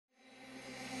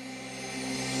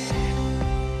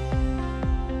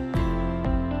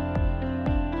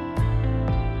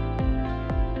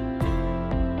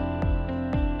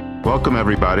Welcome,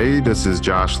 everybody. This is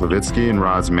Josh Levitsky and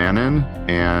Roz Manin,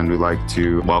 and we'd like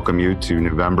to welcome you to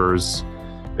November's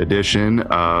edition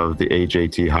of the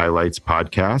AJT Highlights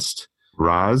podcast.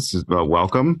 Roz,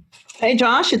 welcome. Hey,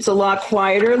 Josh. It's a lot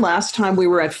quieter. Last time we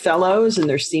were at Fellows, and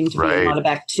there seemed to be a lot of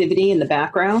activity in the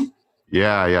background.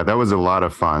 Yeah, that was a lot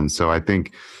of fun. So I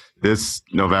think this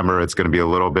November, it's going to be a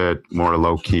little bit more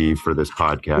low-key for this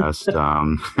podcast.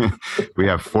 We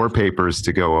have 4 papers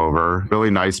to go over,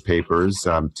 really nice papers,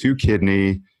 2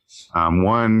 kidney,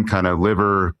 1 kind of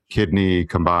liver, kidney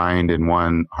combined, and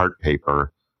 1 heart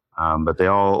paper. But they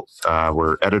all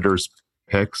were editors'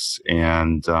 picks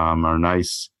and are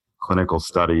nice clinical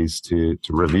studies to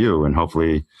review. And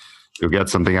hopefully you'll get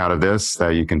something out of this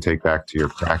that you can take back to your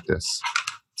practice.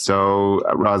 So,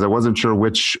 Roz, I wasn't sure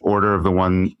which order of the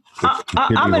one.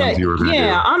 I'm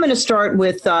going to start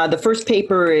with the first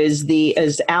paper is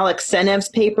Alex Senev's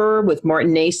paper with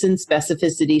Martin Nason,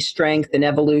 Specificity, Strength, and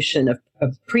Evolution of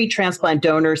Pre-Transplant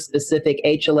Donor-Specific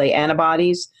HLA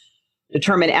Antibodies,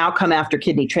 Determine Outcome After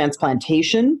Kidney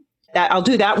Transplantation. I'll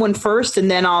do that one first,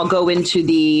 and then I'll go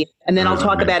into I'll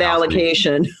talk about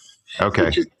allocation.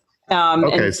 Okay.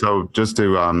 So just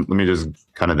to, let me just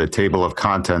kind of the table of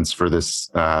contents for this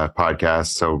podcast.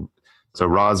 So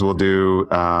Roz will do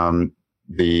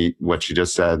what she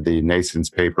just said, the Nason's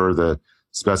paper, the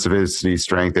Specificity,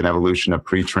 Strength, and Evolution of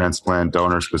Pre-Transplant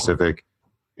Donor-Specific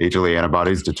HLA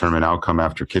Antibodies, Determine Outcome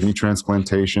After Kidney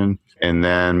Transplantation, and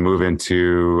then move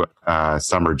into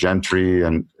Summer Gentry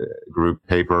and group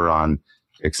paper on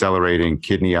accelerating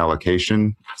kidney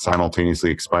allocation,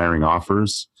 simultaneously expiring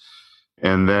offers.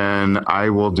 And then I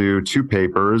will do 2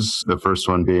 papers, the first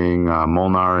one being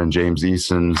Molnar and James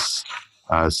Eason's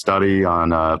study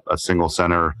on a single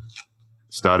center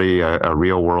study, a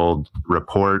real world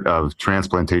report of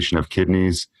transplantation of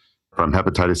kidneys from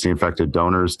hepatitis C infected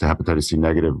donors to hepatitis C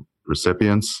negative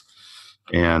recipients.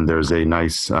 And there's a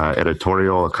nice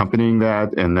editorial accompanying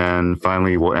that. And then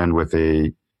finally, we'll end with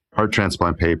a heart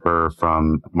transplant paper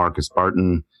from Marcus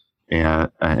Barton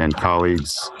and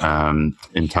colleagues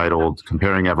entitled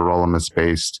Comparing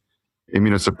Everolimus-Based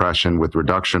Immunosuppression with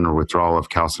Reduction or Withdrawal of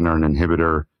Calcineurin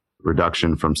Inhibitor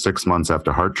Reduction from 6 months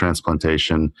after heart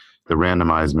transplantation, the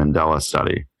randomized Mandela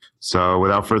study. So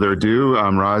without further ado,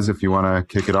 Roz, if you want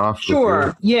to kick it off.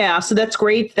 Sure. Yeah, so that's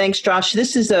great. Thanks, Josh.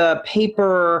 This is a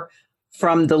paper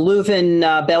from the Leuven,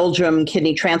 Belgium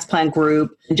Kidney Transplant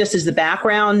Group. And just as the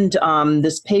background,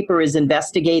 this paper is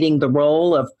investigating the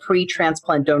role of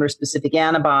pre-transplant donor-specific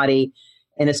antibody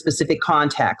in a specific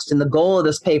context. And the goal of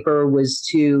this paper was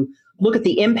to look at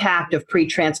the impact of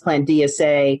pre-transplant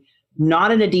DSA,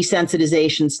 not in a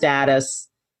desensitization status,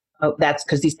 that's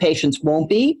because these patients won't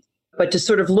be, but to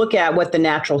sort of look at what the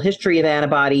natural history of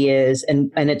antibody is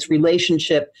and its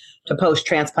relationship to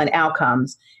post-transplant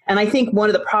outcomes. And I think one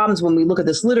of the problems when we look at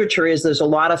this literature is there's a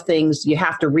lot of things, you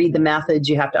have to read the methods,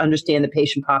 you have to understand the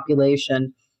patient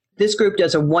population. This group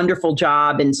does a wonderful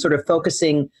job in sort of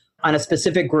focusing on a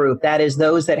specific group, that is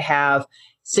those that have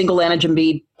single antigen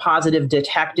B positive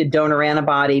detected donor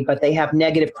antibody, but they have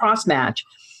negative cross-match.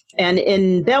 And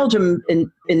in Belgium,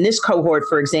 in this cohort,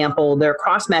 for example, their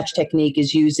cross-match technique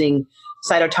is using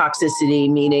cytotoxicity,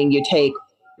 meaning you take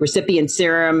recipient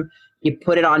serum, you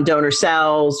put it on donor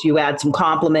cells, you add some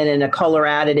complement and a color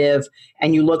additive,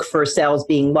 and you look for cells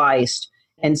being lysed.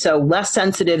 And so less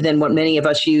sensitive than what many of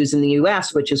us use in the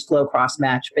US, which is flow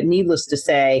cross-match. But needless to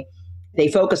say,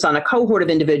 they focus on a cohort of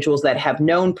individuals that have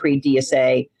known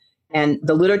pre-DSA, and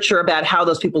the literature about how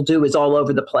those people do is all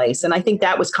over the place. And I think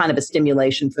that was kind of a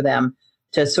stimulation for them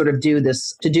to sort of do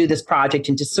this project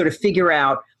and to sort of figure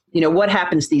out, what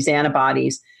happens to these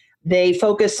antibodies. They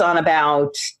focus on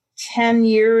about 10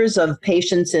 years of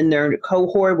patients in their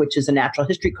cohort, which is a natural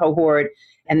history cohort.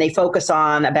 And they focus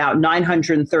on about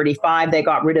 935. They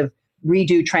got rid of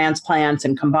redo transplants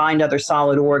and combined other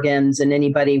solid organs and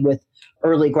anybody with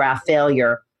early graft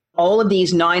failure. All of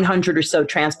these 900 or so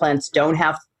transplants don't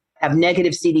have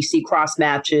negative CDC cross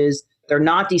matches. They're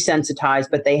not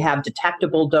desensitized, but they have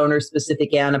detectable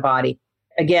donor-specific antibody.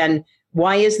 Again,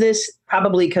 why is this?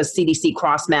 Probably because CDC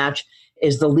cross match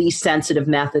is the least sensitive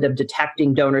method of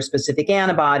detecting donor-specific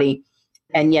antibody,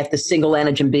 and yet the single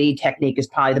antigen B technique is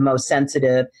probably the most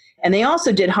sensitive. And they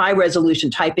also did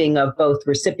high-resolution typing of both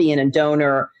recipient and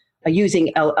donor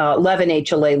using 11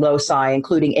 HLA loci,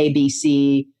 including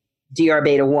ABC, DR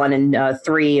beta 1 and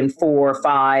 3 and 4,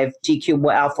 5,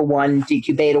 GQ alpha 1,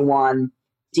 GQ beta 1,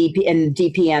 DP and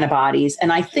DP antibodies.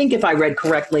 And I think if I read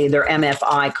correctly, their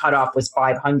MFI cutoff was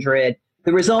 500.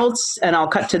 The results, and I'll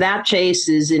cut to that chase,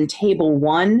 is in table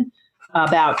 1.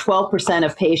 About 12%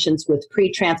 of patients with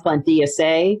pre-transplant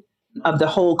DSA of the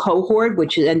whole cohort,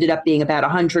 which ended up being about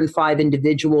 105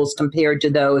 individuals compared to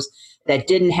those that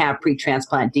didn't have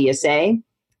pre-transplant DSA.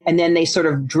 And then they sort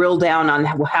of drill down on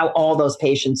how all those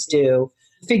patients do.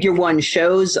 Figure 1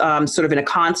 shows sort of in a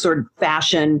consort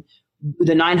fashion,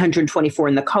 the 924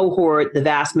 in the cohort, the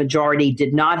vast majority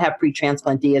did not have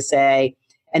pre-transplant DSA,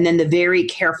 and then the very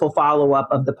careful follow-up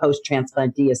of the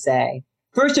post-transplant DSA.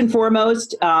 First and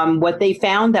foremost, what they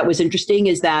found that was interesting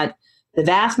is that the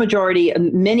vast majority,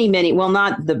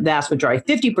 not the vast majority,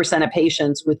 50% of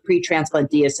patients with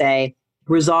pre-transplant DSA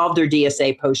resolved their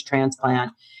DSA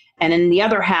post-transplant. And in the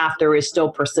other half, there is still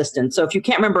persistence. So if you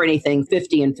can't remember anything,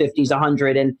 50 and 50 is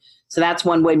 100. And so that's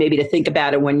one way maybe to think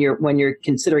about it when you're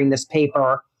considering this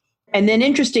paper. And then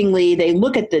interestingly, they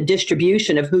look at the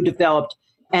distribution of who developed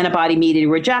antibody-mediated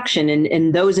rejection,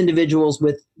 and those individuals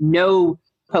with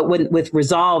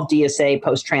resolved DSA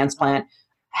post-transplant,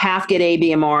 half get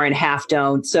ABMR and half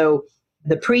don't. So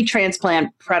the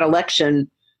pre-transplant predilection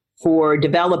for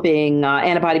developing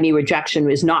antibody-mediated rejection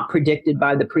is not predicted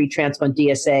by the pre-transplant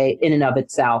DSA in and of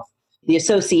itself. The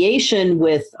association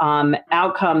with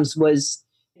outcomes was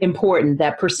important.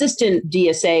 That persistent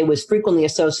DSA was frequently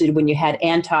associated when you had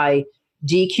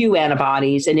anti-DQ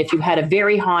antibodies, and if you had a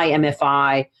very high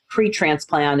MFI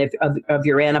pre-transplant of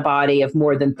your antibody of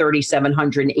more than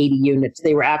 3,780 units,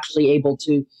 they were actually able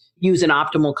to use an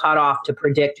optimal cutoff to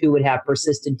predict who would have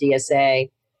persistent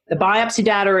DSA. The biopsy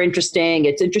data are interesting.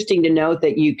 It's interesting to note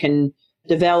that you can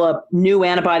develop new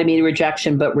antibody-mediated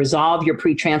rejection, but resolve your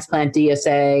pre-transplant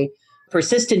DSA.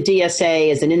 Persistent DSA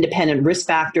is an independent risk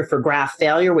factor for graft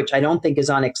failure, which I don't think is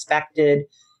unexpected.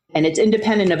 And it's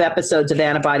independent of episodes of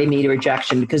antibody-mediated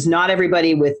rejection, because not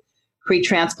everybody with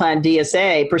pre-transplant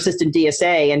DSA, persistent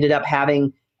DSA, ended up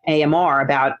having AMR.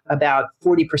 About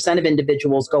 40% of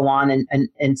individuals go on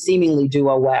and seemingly do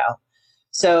well.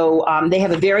 So they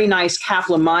have a very nice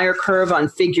Kaplan-Meier curve on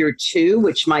figure 2,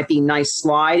 which might be a nice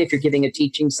slide if you're giving a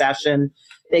teaching session.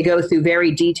 They go through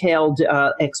very detailed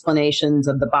explanations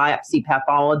of the biopsy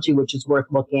pathology, which is worth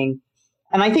looking.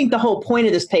 And I think the whole point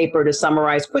of this paper, to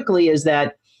summarize quickly, is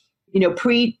that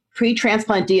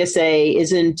pre-transplant DSA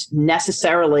isn't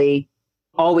necessarily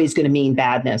always going to mean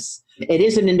badness. It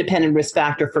is an independent risk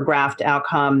factor for graft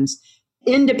outcomes,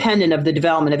 independent of the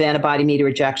development of antibody-mediated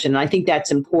rejection. And I think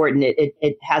that's important.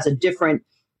 It has a different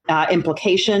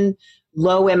implication.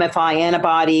 Low MFI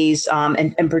antibodies,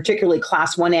 and particularly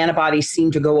class 1 antibodies,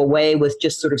 seem to go away with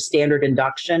just sort of standard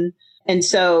induction. And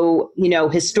so,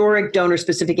 historic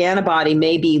donor-specific antibody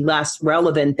may be less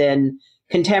relevant than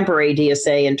contemporary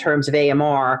DSA in terms of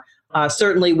AMR.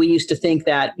 Certainly, we used to think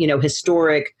that,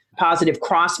 historic positive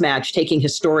cross-match, taking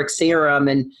historic serum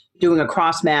and doing a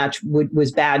cross-match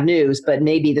was bad news, but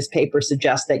maybe this paper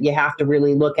suggests that you have to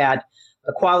really look at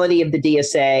the quality of the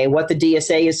DSA, what the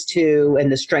DSA is to,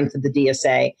 and the strength of the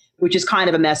DSA, which is kind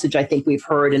of a message I think we've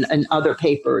heard in other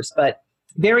papers. But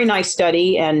very nice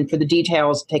study, and for the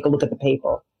details, take a look at the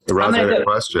paper. Roz, I had a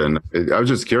question. I was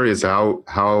just curious how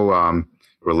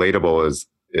relatable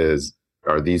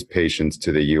are these patients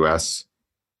to the U.S.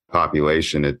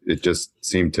 population? It just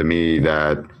seemed to me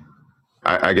that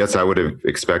I guess I would have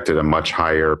expected a much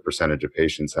higher percentage of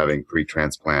patients having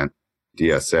pre-transplant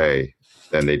DSA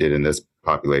than they did in this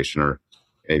population, or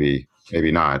maybe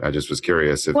not. I just was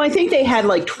curious. Well, I think they had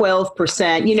like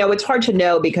 12%. It's hard to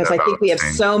know because I think we have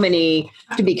so many.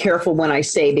 I have to be careful when I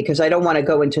say, because I don't want to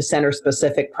go into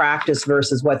center-specific practice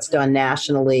versus what's done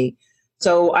nationally.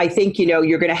 So I think, you're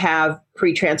going to have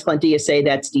pre-transplant DSA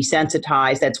that's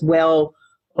desensitized, that's well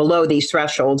below these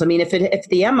thresholds. I mean, if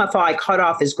the MFI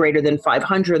cutoff is greater than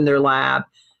 500 in their lab,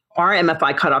 our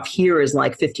MFI cutoff here is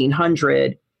like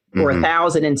 1,500 or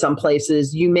 1,000 in some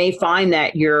places. You may find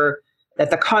that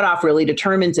the cutoff really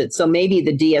determines it. So maybe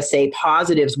the DSA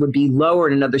positives would be lower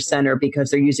in another center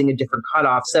because they're using a different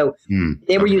cutoff. So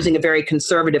they were using a very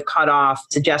conservative cutoff,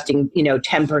 suggesting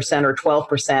 10% or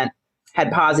 12%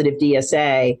 had positive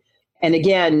DSA. And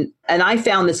again, I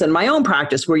found this in my own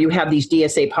practice, where you have these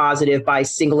DSA positive by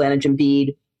single antigen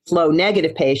bead flow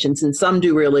negative patients, and some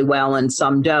do really well and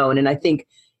some don't. And I think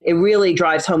it really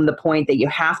drives home the point that you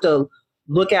have to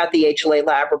look at the HLA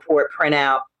lab report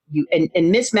printout, and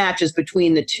mismatches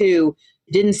between the two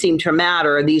didn't seem to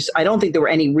matter. I don't think there were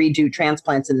any redo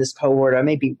transplants in this cohort. I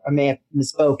may have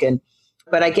misspoken.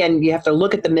 But again, you have to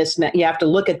look at the mismatch. You have to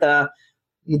look at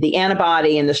the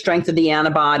antibody and the strength of the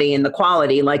antibody and the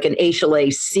quality. Like an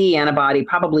HLA-C antibody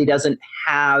probably doesn't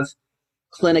have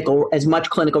as much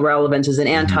clinical relevance as an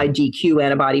anti-DQ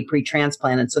antibody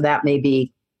pre-transplant. And so that may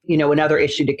be, another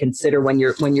issue to consider when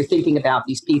you're thinking about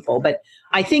these people. But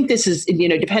I think this is,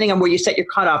 depending on where you set your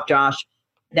cutoff, Josh,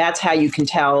 that's how you can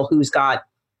tell who's got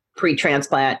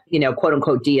pre-transplant, quote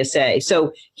unquote DSA.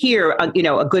 So here,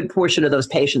 a good portion of those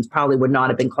patients probably would not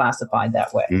have been classified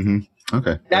that way. Mm-hmm.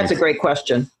 Okay. That's a great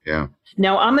question. Yeah.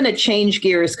 Now I'm going to change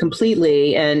gears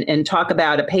completely and talk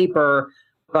about a paper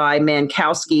by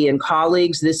Mankowski and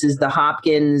colleagues. This is the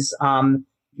Hopkins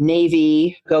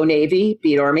Navy, Go Navy,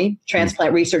 Beat Army,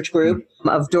 Transplant Research Group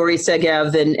of Dori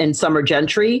Segev and Summer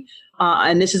Gentry.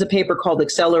 And this is a paper called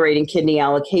Accelerating Kidney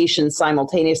Allocation,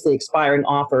 Simultaneously Expiring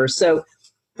Offers. So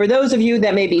for those of you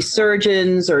that may be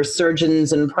surgeons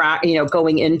and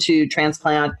going into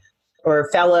transplant or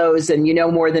fellows and you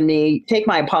know more than me, take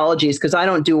my apologies because I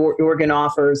don't do organ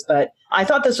offers, but I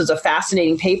thought this was a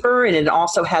fascinating paper, and it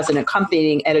also has an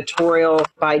accompanying editorial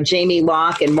by Jamie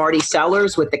Locke and Marty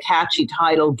Sellers with the catchy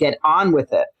title, Get On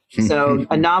With It. So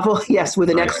a novel, yes, with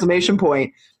an exclamation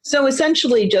point. So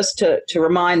essentially, just to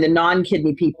remind the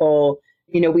non-kidney people,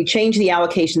 we changed the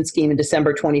allocation scheme in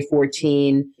December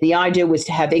 2014. The idea was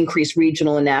to have increased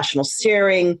regional and national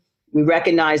sharing. We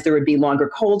recognized there would be longer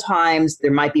cold times.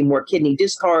 There might be more kidney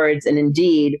discards. And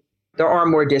indeed, there are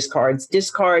more discards.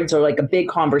 Discards are like a big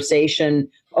conversation.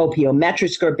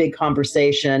 Opiometrics are a big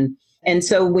conversation. And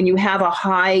so when you have a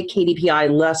high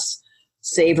KDPI, less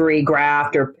savory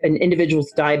graft, or an individual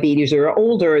with diabetes or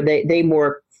older, they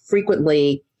more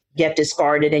frequently get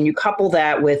discarded. And you couple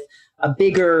that with a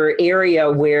bigger area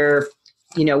where,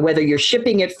 whether you're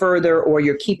shipping it further or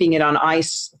you're keeping it on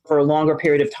ice for a longer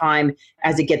period of time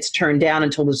as it gets turned down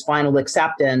until there's final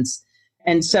acceptance.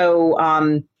 And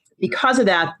so because of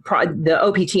that, the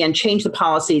OPTN changed the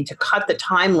policy to cut the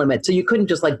time limit. So you couldn't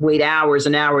just wait hours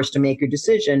and hours to make your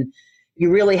decision. You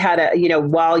really had to,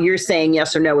 while you're saying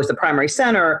yes or no as the primary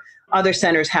center, other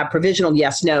centers have provisional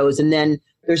yes, no's, and then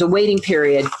there's a waiting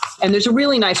period. And there's a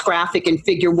really nice graphic in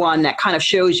Figure 1 that kind of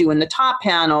shows you in the top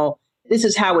panel, this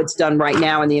is how it's done right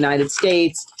now in the United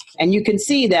States. And you can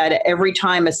see that every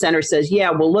time a center says, yeah,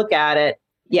 we'll look at it,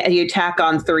 yeah, you tack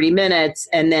on 30 minutes,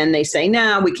 and then they say,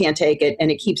 no, we can't take it,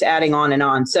 and it keeps adding on and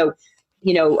on. So,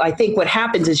 I think what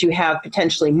happens is you have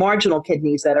potentially marginal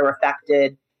kidneys that are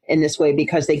affected in this way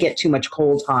because they get too much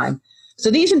cold time. So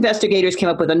these investigators came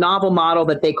up with a novel model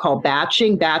that they call batch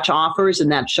offers,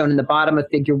 and that's shown in the bottom of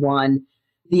Figure 1.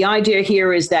 The idea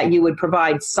here is that you would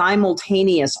provide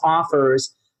simultaneous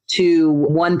offers to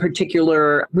one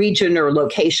particular region or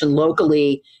location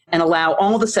locally and allow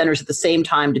all the centers at the same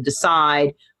time to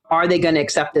decide, are they going to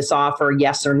accept this offer,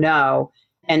 yes or no?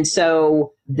 And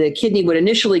so the kidney would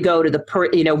initially go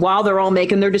to while they're all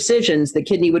making their decisions, the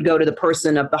kidney would go to the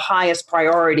person of the highest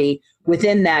priority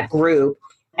within that group.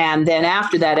 And then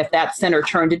after that, if that center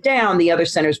turned it down, the other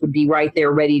centers would be right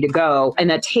there ready to go.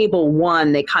 And at Table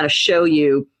 1, they kind of show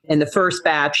you in the first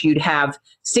batch, you'd have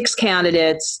 6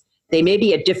 candidates. They may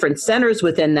be at different centers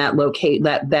within that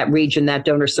that region, that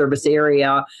donor service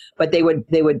area, but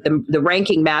the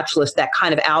ranking match list, that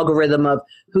kind of algorithm of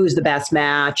who's the best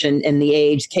match and the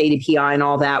age, KDPI and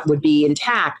all that would be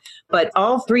intact. But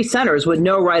all 3 centers would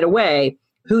know right away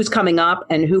who's coming up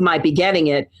and who might be getting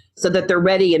it so that they're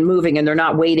ready and moving and they're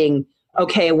not waiting.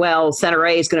 Okay, well, Center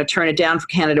A is going to turn it down for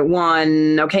candidate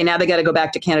 1. Okay, now they got to go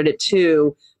back to candidate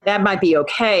 2. That might be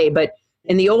okay, but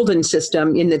in the olden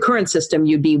system, in the current system,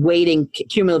 you'd be waiting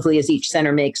cumulatively as each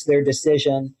center makes their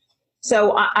decision.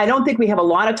 So I don't think we have a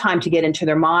lot of time to get into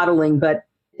their modeling, but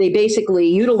they basically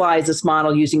utilize this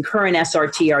model using current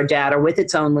SRTR data with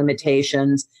its own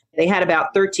limitations. They had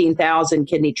about 13,000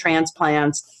 kidney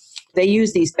transplants. They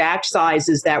used these batch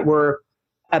sizes that were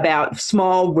about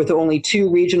small with only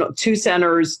 2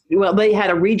 centers. Well, they had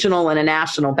a regional and a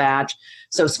national batch.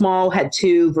 So small had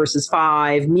 2 versus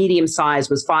 5. Medium size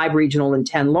was 5 regional and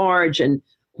 10 large, and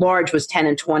large was 10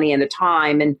 and 20 at a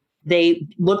time. And they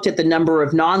looked at the number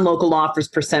of non-local offers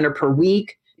per center per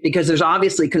week, because there's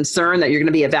obviously concern that you're going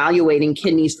to be evaluating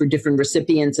kidneys for different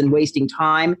recipients and wasting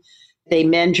time. They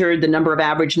measured the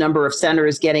average number of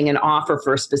centers getting an offer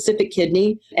for a specific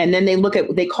kidney. And then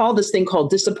they call this thing called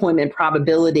disappointment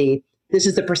probability. This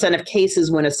is the percent of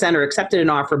cases when a center accepted an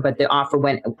offer, but the offer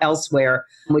went elsewhere,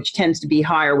 which tends to be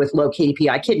higher with low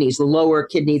KDPI kidneys. The lower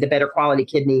kidney, the better quality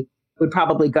kidney would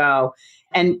probably go.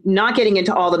 And not getting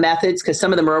into all the methods, because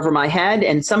some of them are over my head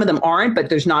and some of them aren't, but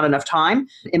there's not enough time.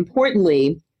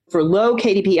 Importantly, for low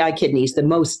KDPI kidneys, the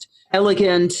most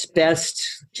elegant, best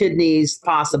kidneys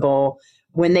possible,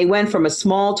 when they went from a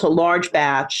small to large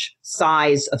batch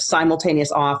size of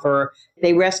simultaneous offer,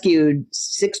 they rescued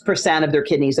 6% of their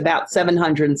kidneys, about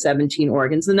 717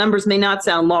 organs. The numbers may not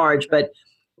sound large, but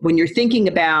when you're thinking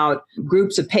about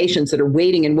groups of patients that are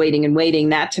waiting and waiting and waiting,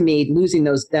 that to me, losing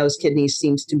those kidneys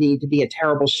seems to me to be a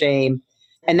terrible shame.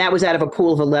 And that was out of a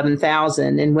pool of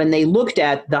 11,000. And when they looked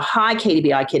at the high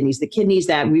KDPI kidneys, the kidneys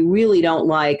that we really don't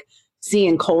like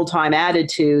seeing cold time added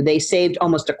to, they saved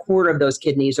almost a quarter of those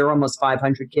kidneys, or almost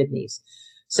 500 kidneys.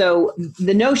 So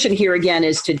the notion here again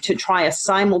is to try a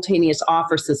simultaneous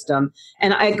offer system.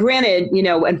 And I granted,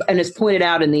 and as pointed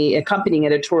out in the accompanying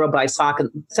editorial by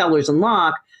Sellers and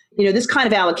Locke, this kind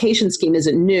of allocation scheme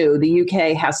isn't new. The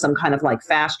UK has some kind of like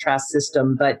fast track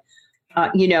system, but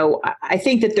I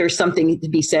think that there's something to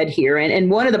be said here.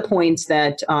 And one of the points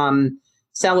that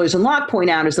Sellers and Locke point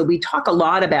out is that we talk a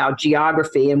lot about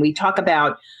geography, and we talk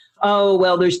about,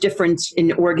 there's difference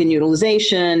in organ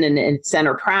utilization and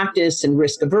center practice and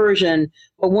risk aversion.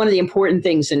 But one of the important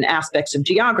things and aspects of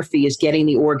geography is getting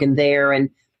the organ there and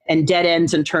dead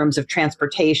ends in terms of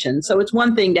transportation. So it's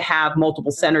one thing to have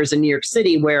multiple centers in New York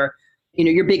City where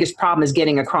your biggest problem is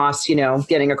getting across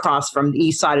from the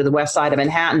east side or the west side of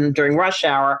Manhattan during rush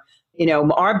hour.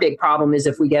 Our big problem is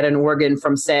if we get an organ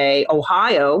from, say,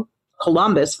 Ohio,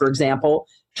 Columbus, for example,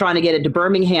 trying to get it to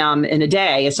Birmingham in a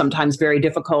day is sometimes very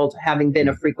difficult, having been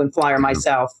a frequent flyer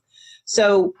myself.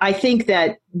 So I think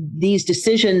that these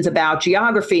decisions about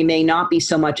geography may not be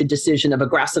so much a decision of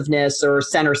aggressiveness or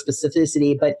center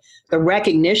specificity, but the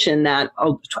recognition that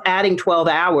adding 12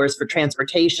 hours for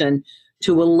transportation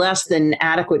to a less than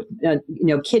adequate,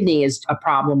 kidney is a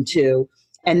problem too.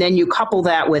 And then you couple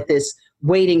that with this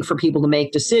waiting for people to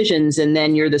make decisions, and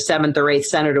then you're the seventh or eighth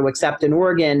center to accept an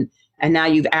organ, and now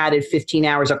you've added 15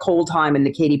 hours of cold time, and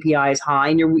the KDPI is high,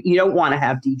 and you don't want to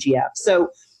have DGF. So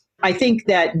I think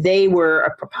that they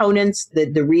were proponents.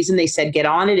 The reason they said get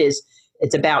on it is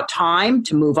it's about time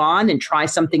to move on and try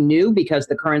something new because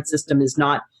the current system is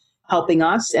not helping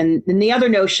us. And then the other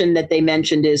notion that they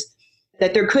mentioned is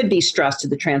that there could be stress to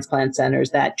the transplant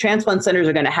centers, that transplant centers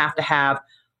are going to have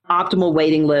optimal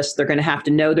waiting lists. They're going to have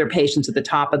to know their patients at the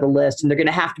top of the list, and they're going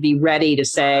to have to be ready to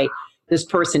say, this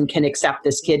person can accept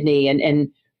this kidney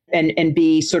and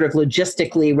be sort of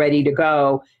logistically ready to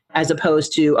go, as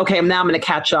opposed to, okay, now I'm going to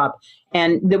catch up.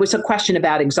 And there was a question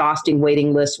about exhausting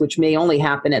waiting lists, which may only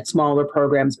happen at smaller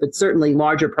programs, but certainly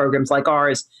larger programs like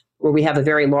ours, where we have a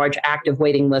very large active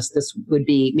waiting list, this would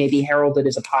be maybe heralded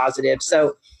as a positive.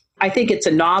 So I think it's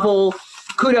a novel,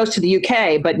 kudos to the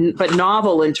UK, but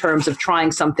novel in terms of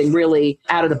trying something really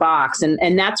out of the box.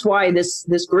 And that's why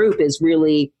this group is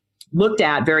really looked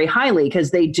at very highly,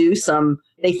 because they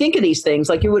think of these things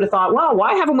like you would have thought, well,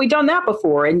 why haven't we done that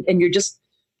before? And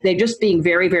they're just being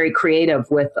very, very creative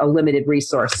with a limited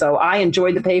resource. So I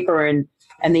enjoyed the paper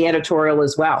and the editorial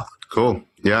as well. Cool.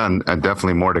 Yeah. And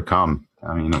definitely more to come.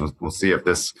 I mean, we'll see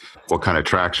what kind of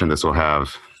traction this will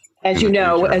have. As you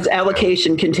know, as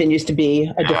allocation continues to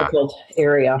be a difficult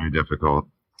area. Very difficult.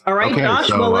 All right, okay, Josh,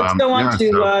 so, let's go on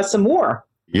to some more.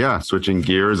 Yeah, switching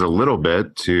gears a little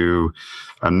bit to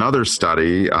another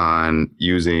study on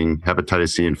using hepatitis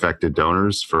C infected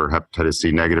donors for hepatitis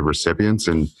C negative recipients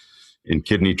in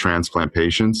kidney transplant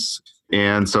patients.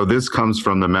 And so this comes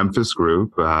from the Memphis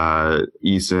group.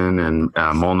 Eason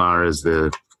and Molnar is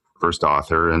the first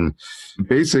author. And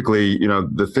basically,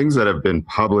 the things that have been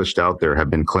published out there have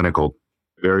been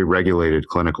very regulated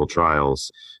clinical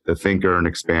trials. The Thinker and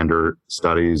Expander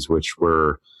studies, which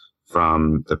were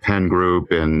from the Penn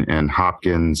group and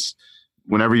Hopkins.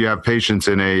 Whenever you have patients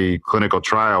in a clinical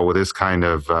trial with this kind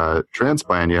of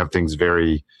transplant, you have things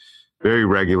very, very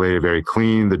regulated, very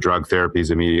clean. The drug therapy is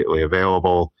immediately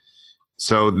available.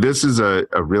 So this is a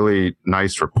really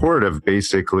nice report of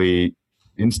basically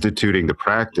instituting the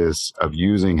practice of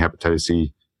using hepatitis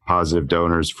C positive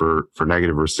donors for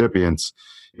negative recipients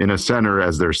in a center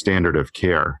as their standard of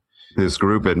care. This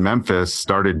group at Memphis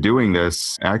started doing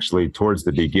this actually towards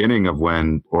the beginning of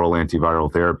when oral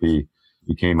antiviral therapy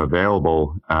became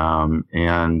available,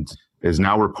 and is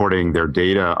now reporting their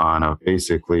data on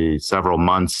basically several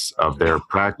months of their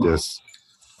practice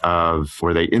of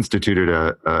where they instituted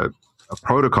a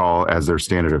protocol as their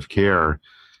standard of care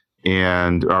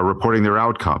and are reporting their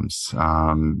outcomes,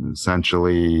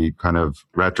 essentially kind of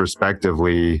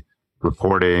retrospectively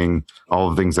reporting all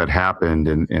the things that happened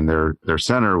in their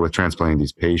center with transplanting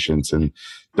these patients. And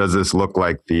does this look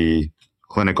like the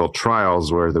clinical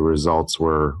trials where the results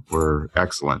were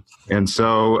excellent? And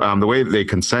so the way they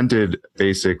consented,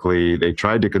 basically, they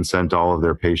tried to consent all of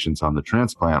their patients on the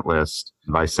transplant list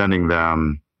by sending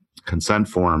them consent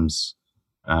forms,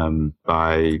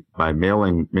 by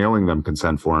mailing them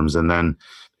consent forms, and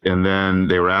then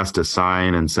they were asked to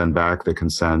sign and send back the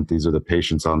consent. These are the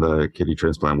patients on the kidney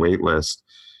transplant wait list.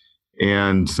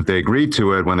 And they agreed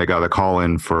to it when they got a call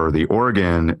in for the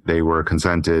organ. They were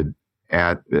consented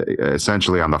at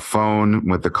essentially on the phone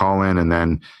with the call in, and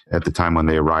then at the time when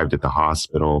they arrived at the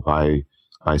hospital by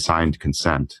by signed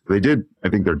consent. They did, I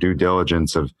think, their due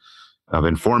diligence of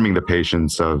informing the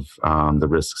patients of the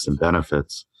risks and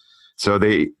benefits. So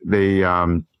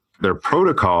their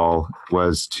protocol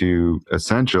was to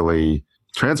essentially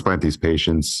transplant these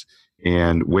patients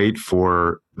and wait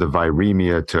for the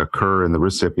viremia to occur in the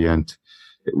recipient,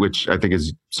 which I think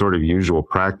is sort of usual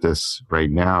practice right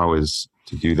now, is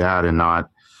to do that and not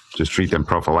just treat them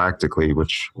prophylactically,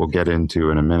 which we'll get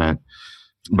into in a minute.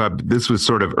 But this was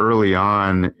sort of early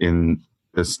on in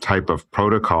this type of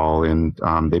protocol, and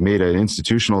they made an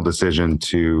institutional decision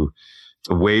to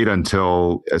wait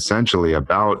until essentially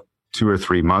about 2 or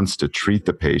 3 months to treat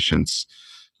the patients,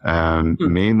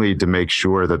 mainly to make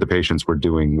sure that the patients were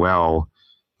doing well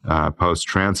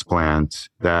post-transplant,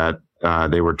 that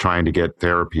they were trying to get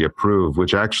therapy approved,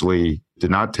 which actually did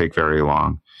not take very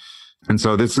long. And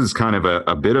so this is kind of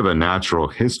a bit of a natural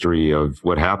history of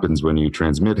what happens when you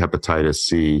transmit hepatitis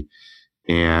C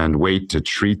and wait to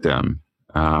treat them.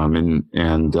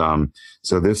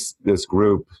 So this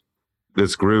group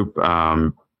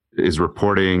is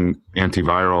reporting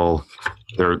antiviral,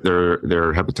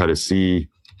 their hepatitis C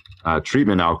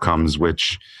treatment outcomes,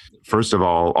 which, first of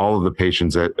all of the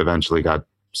patients that eventually got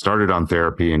started on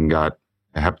therapy and got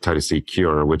a hepatitis C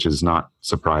cure, which is not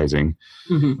surprising.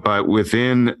 Mm-hmm. But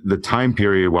within the time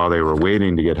period while they were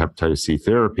waiting to get hepatitis C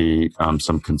therapy,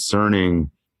 some concerning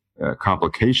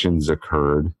complications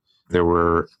occurred. There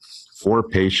were 4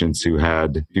 patients who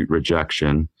had acute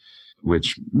rejection,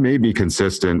 which may be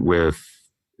consistent with,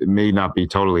 it may not be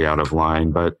totally out of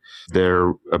line, but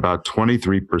there about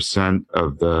 23%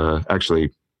 of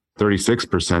actually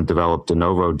 36% developed de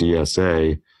novo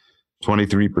DSA,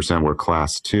 23% were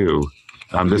class 2.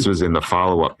 This was in the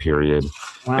follow-up period.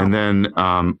 Wow. And then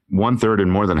 1/3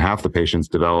 and more than half the patients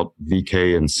developed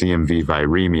VK and CMV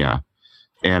viremia.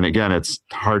 And again, it's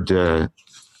hard to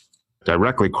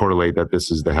directly correlate that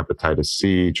this is the hepatitis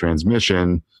C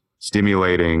transmission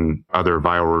stimulating other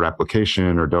viral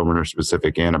replication or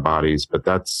donor-specific antibodies, but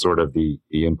that's sort of the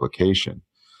implication.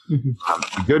 Mm-hmm.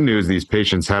 The good news, these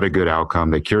patients had a good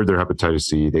outcome. They cured their hepatitis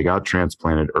C. They got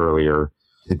transplanted earlier.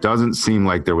 It doesn't seem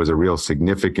like there was a real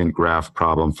significant graft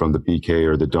problem from the BK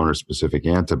or the donor-specific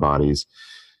antibodies,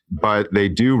 but they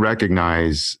do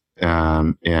recognize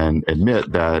and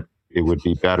admit that it would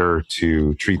be better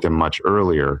to treat them much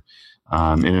earlier.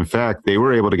 And in fact, they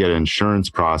were able to get an insurance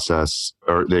process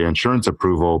or the insurance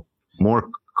approval more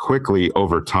quickly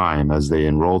over time as they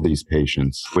enrolled these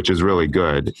patients, which is really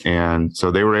good. And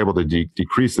so they were able to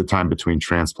decrease the time between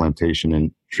transplantation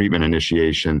and treatment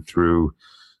initiation through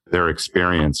their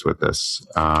experience with this.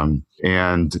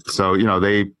 And so,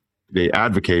 they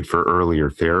advocate for earlier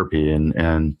therapy.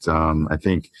 And I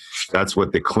think that's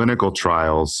what the clinical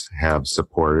trials have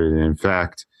supported. And in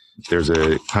fact, there's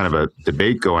a kind of a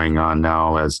debate going on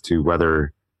now as to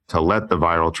whether to let the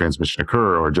viral transmission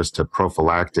occur or just to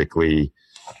prophylactically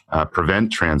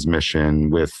prevent transmission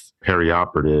with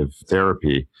perioperative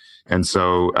therapy. And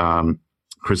so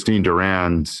Christine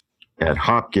Durand at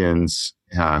Hopkins,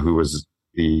 who was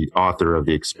the author of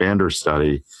the Expander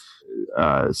study,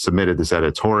 submitted this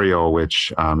editorial,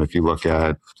 which if you look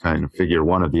at kind of figure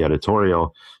 1 of the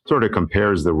editorial, sort of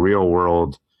compares the real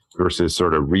world versus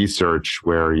sort of research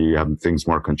where you have things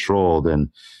more controlled. And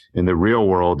in the real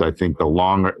world, I think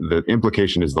the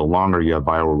implication is the longer you have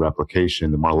viral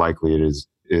replication, the more likely it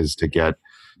is to get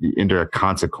the indirect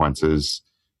consequences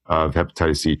of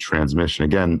hepatitis C transmission.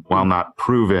 Again, while not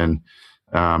proven,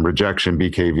 rejection,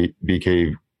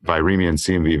 BK viremia and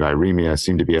CMV viremia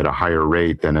seem to be at a higher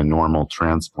rate than a normal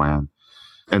transplant.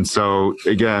 And so,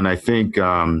 again, I think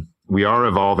we are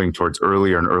evolving towards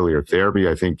earlier and earlier therapy.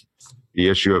 I think the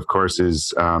issue, of course,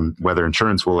 is whether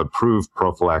insurance will approve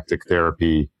prophylactic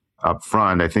therapy up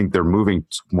front. I think they're moving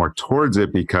more towards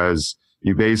it because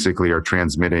you basically are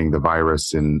transmitting the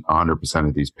virus in 100%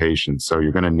 of these patients, so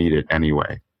you're going to need it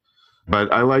anyway.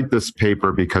 But I like this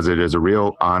paper because it is a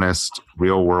real honest,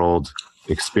 real-world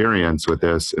experience with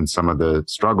this and some of the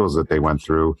struggles that they went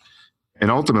through. And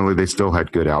ultimately, they still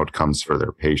had good outcomes for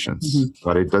their patients. Mm-hmm.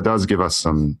 But it does give us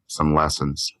some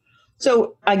lessons.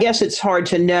 So I guess it's hard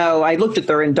to know. I looked at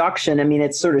their induction. I mean,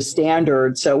 it's sort of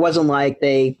standard. So it wasn't like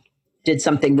they did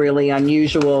something really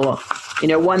unusual.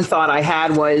 One thought I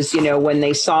had was, when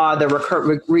they saw the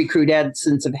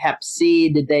recrudescence of Hep C,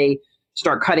 did they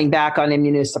start cutting back on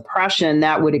immunosuppression?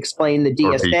 That would explain the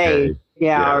DSA.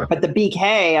 Yeah. But the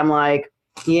BK, I'm like,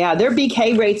 their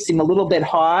BK rates seem a little bit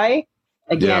high.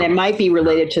 Again, it might be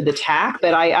related to the TAC,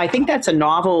 but I think that's a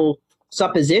novel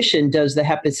supposition. Does the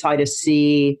hepatitis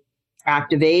C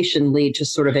activation lead to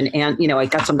sort of I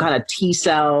got some kind of T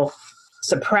cell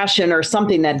suppression or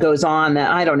something that goes on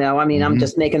that I don't know. I mean, I'm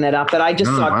just making that up, but I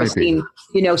just thought, Christine,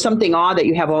 something odd that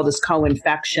you have all this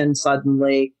co-infection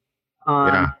suddenly.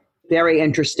 Very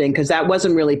interesting, because that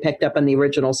wasn't really picked up in the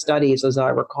original studies, as I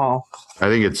recall. I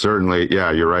think it certainly,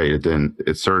 you're right.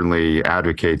 It certainly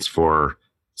advocates for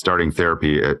starting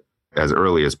therapy as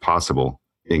early as possible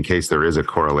in case there is a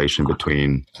correlation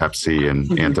between Hep C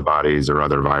and antibodies or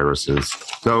other viruses.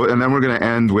 So, and then we're going to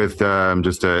end with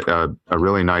just a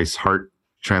really nice heart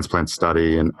transplant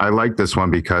study. And I like this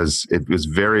one because it was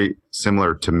very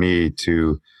similar to me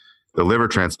to the liver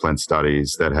transplant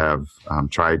studies that have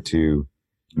tried to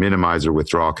minimize or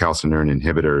withdraw calcineurin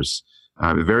inhibitors.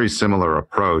 A very similar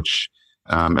approach.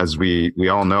 As we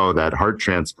all know that heart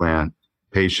transplant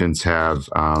patients have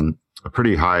a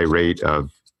pretty high rate of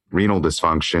renal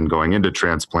dysfunction going into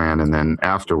transplant and then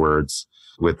afterwards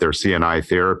with their CNI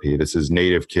therapy. This is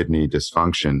native kidney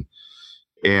dysfunction.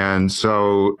 And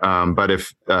so, but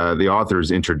if the authors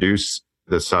introduce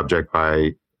the subject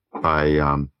by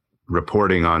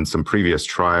reporting on some previous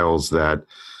trials that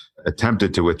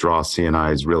attempted to withdraw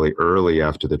CNIs really early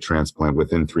after the transplant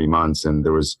within 3 months, and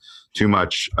there was too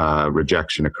much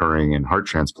rejection occurring in heart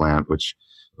transplant, which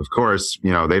of course,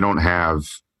 they don't have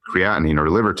creatinine or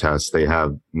liver tests.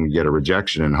 When you get a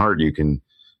rejection in heart, you can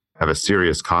have a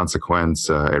serious consequence,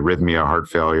 arrhythmia, heart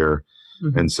failure.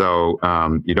 And so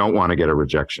you don't want to get a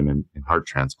rejection in heart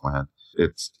transplant.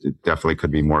 It definitely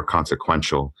could be more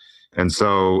consequential. And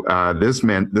so this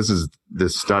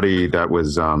study that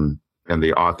was, and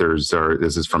the authors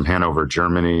this is from Hanover,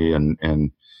 Germany,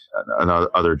 and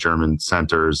other German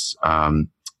centers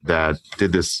that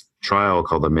did this trial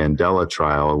called the Mandela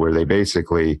trial, where they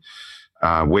basically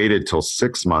waited till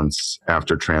 6 months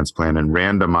after transplant and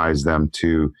randomized them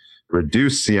to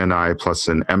reduce CNI plus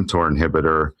an mTOR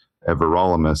inhibitor,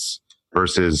 everolimus,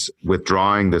 versus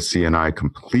withdrawing the CNI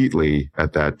completely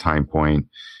at that time point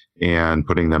and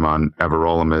putting them on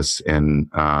everolimus and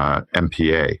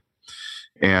MPA.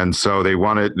 And so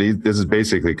this is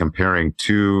basically comparing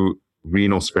two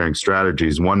renal sparing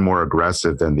strategies, one more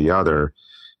aggressive than the other,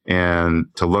 and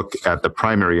to look at the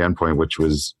primary endpoint, which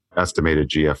was estimated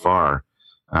GFR.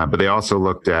 But they also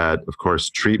looked at, of course,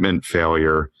 treatment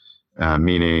failure,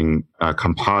 meaning a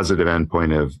composite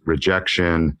endpoint of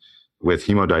rejection with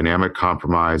hemodynamic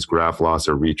compromise, graft loss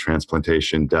or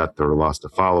retransplantation, death or loss to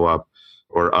follow-up,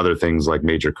 or other things like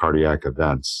major cardiac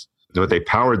events. But they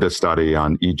powered the study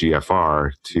on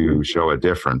eGFR to show a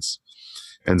difference.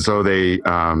 And so they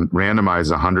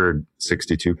randomized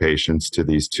 162 patients to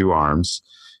these two arms,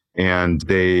 and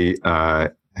they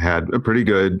had a pretty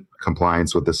good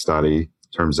compliance with the study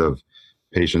in terms of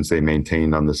patients they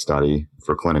maintained on the study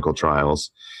for clinical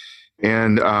trials.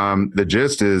 And the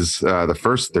gist is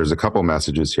there's a couple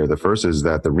messages here. The first is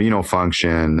that the renal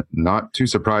function, not too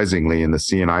surprisingly in the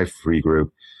CNI-free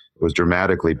group, was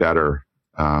dramatically better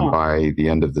by the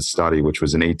end of the study, which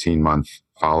was an 18-month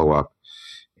follow-up.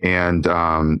 And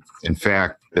in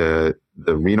fact, the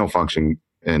renal function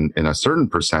in a certain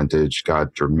percentage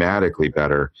got dramatically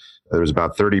better. There was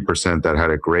about 30% that had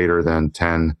a greater than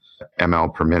 10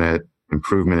 ml per minute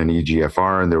improvement in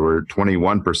eGFR, and there were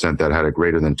 21% that had a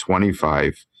greater than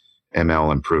 25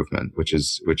 ml improvement, which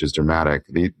is dramatic.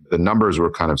 The numbers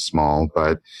were kind of small,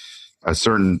 but a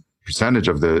certain percentage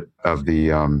of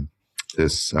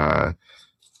this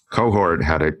cohort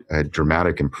had a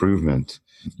dramatic improvement.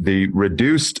 The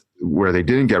reduced, where they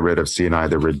didn't get rid of CNI,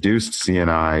 the reduced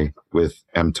CNI with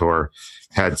mTOR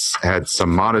had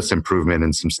some modest improvement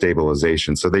and some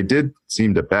stabilization. So they did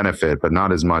seem to benefit, but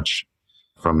not as much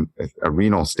from a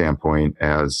renal standpoint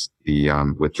as the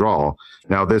withdrawal.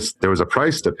 Now, there was a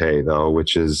price to pay, though,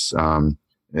 which is,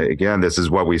 again, this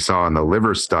is what we saw in the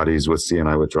liver studies with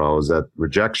CNI withdrawal, is that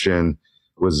rejection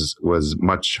was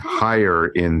much higher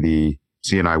in the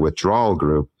CNI withdrawal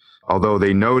group, although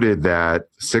they noted that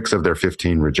 6 of their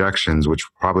 15 rejections, which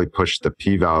probably pushed the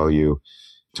p-value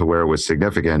to where it was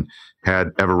significant,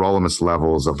 had everolimus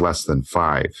levels of less than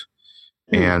 5.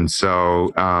 And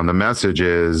so the message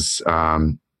is,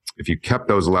 if you kept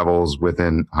those levels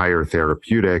within higher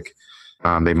therapeutic,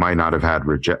 they might not have had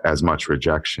as much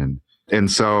rejection.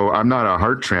 And so I'm not a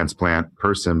heart transplant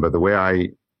person, but the way I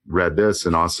read this,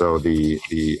 and also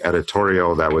the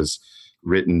editorial that was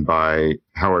written by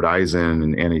Howard Eisen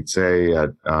and Annie Tse at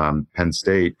Penn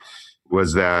State,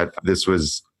 was that this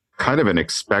was kind of an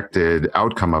expected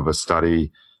outcome of a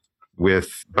study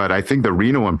but I think the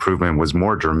renal improvement was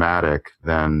more dramatic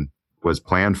than was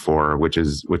planned for, which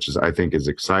is I think is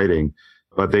exciting.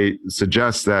 But they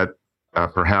suggest that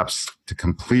perhaps to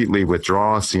completely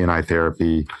withdraw CNI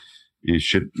therapy, you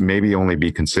should maybe only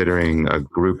be considering a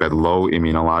group at low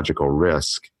immunological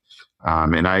risk.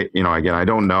 And again, I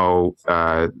don't know,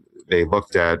 they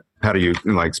looked at how do you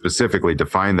specifically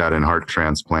define that in heart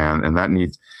transplant, and that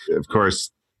needs, of course,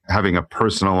 having a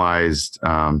personalized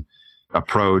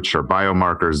approach or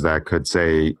biomarkers that could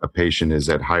say a patient is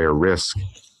at higher risk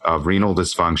of renal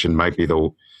dysfunction might be the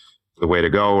way to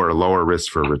go, or lower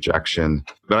risk for rejection.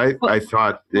 But I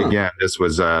thought, again, this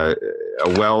was a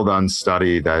well done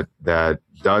study that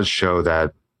does show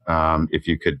that if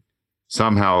you could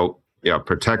somehow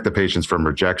protect the patients from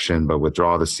rejection but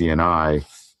withdraw the CNI,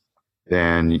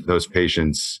 then those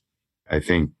patients, I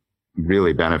think,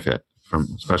 really benefit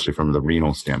especially from the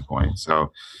renal standpoint.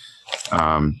 So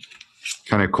kind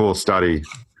of cool study.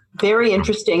 Very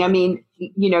interesting. I mean,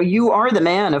 you are the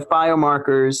man of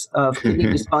biomarkers of kidney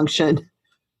dysfunction.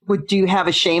 Do you have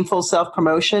a shameful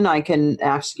self-promotion I can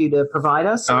ask you to provide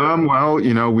us? Well,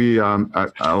 we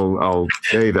I'll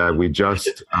say that we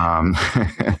just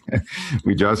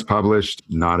we just published,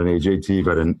 not in AJT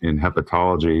but in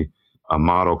hepatology, a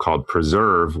model called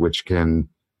PRESERVE, which can,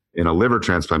 in a liver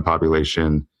transplant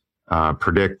population,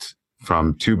 predict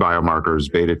from two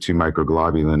biomarkers, beta-2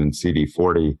 microglobulin and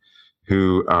CD40,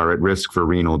 who are at risk for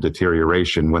renal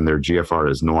deterioration when their GFR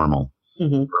is normal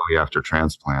early after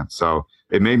transplant. So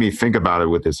it made me think about it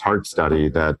with this heart study,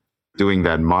 that doing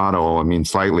that model, I mean,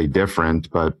 slightly different,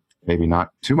 but maybe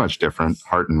not too much different,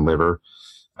 heart and liver.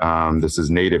 This is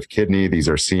native kidney. These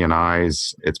are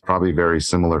CNIs. It's probably very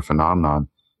similar phenomenon.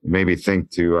 It made me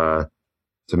think to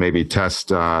maybe test,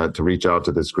 to reach out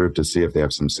to this group to see if they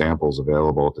have some samples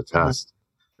available to test.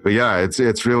 But yeah,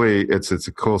 it's really a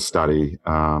cool study.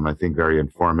 I think very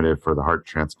informative for the heart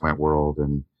transplant world,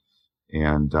 and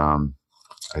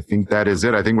I think that is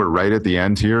it. I think we're right at the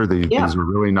end here. These were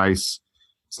really nice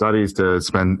studies to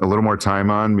spend a little more time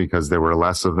on because there were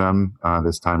less of them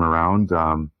this time around.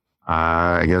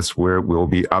 I guess we'll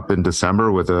be up in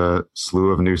December with a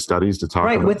slew of new studies to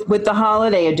talk about. Right, with the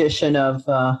holiday edition of.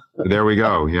 There we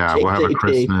go. Yeah, we'll have a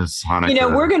Christmas,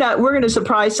 Hanukkah. We're gonna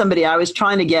surprise somebody. I was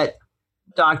trying to get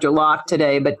Dr. Locke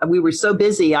today, but we were so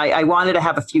busy. I wanted to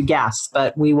have a few guests,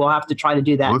 but we will have to try to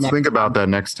do that. Let's think about that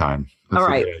next time. All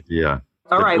right. Yeah.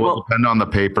 All right. Will depend on the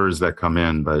papers that come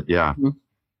in, but yeah.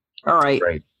 All right.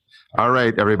 Great. All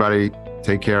right, everybody.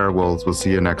 Take care. We'll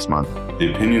see you next month.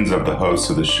 The opinions of the hosts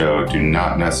of the show do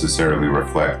not necessarily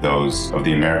reflect those of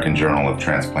the American Journal of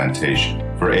Transplantation.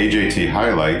 For AJT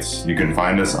highlights, you can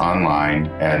find us online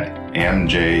at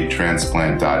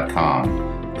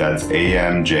amjtransplant.com. That's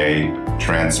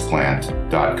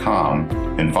amjtransplant.com,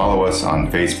 and follow us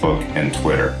on Facebook and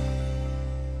Twitter.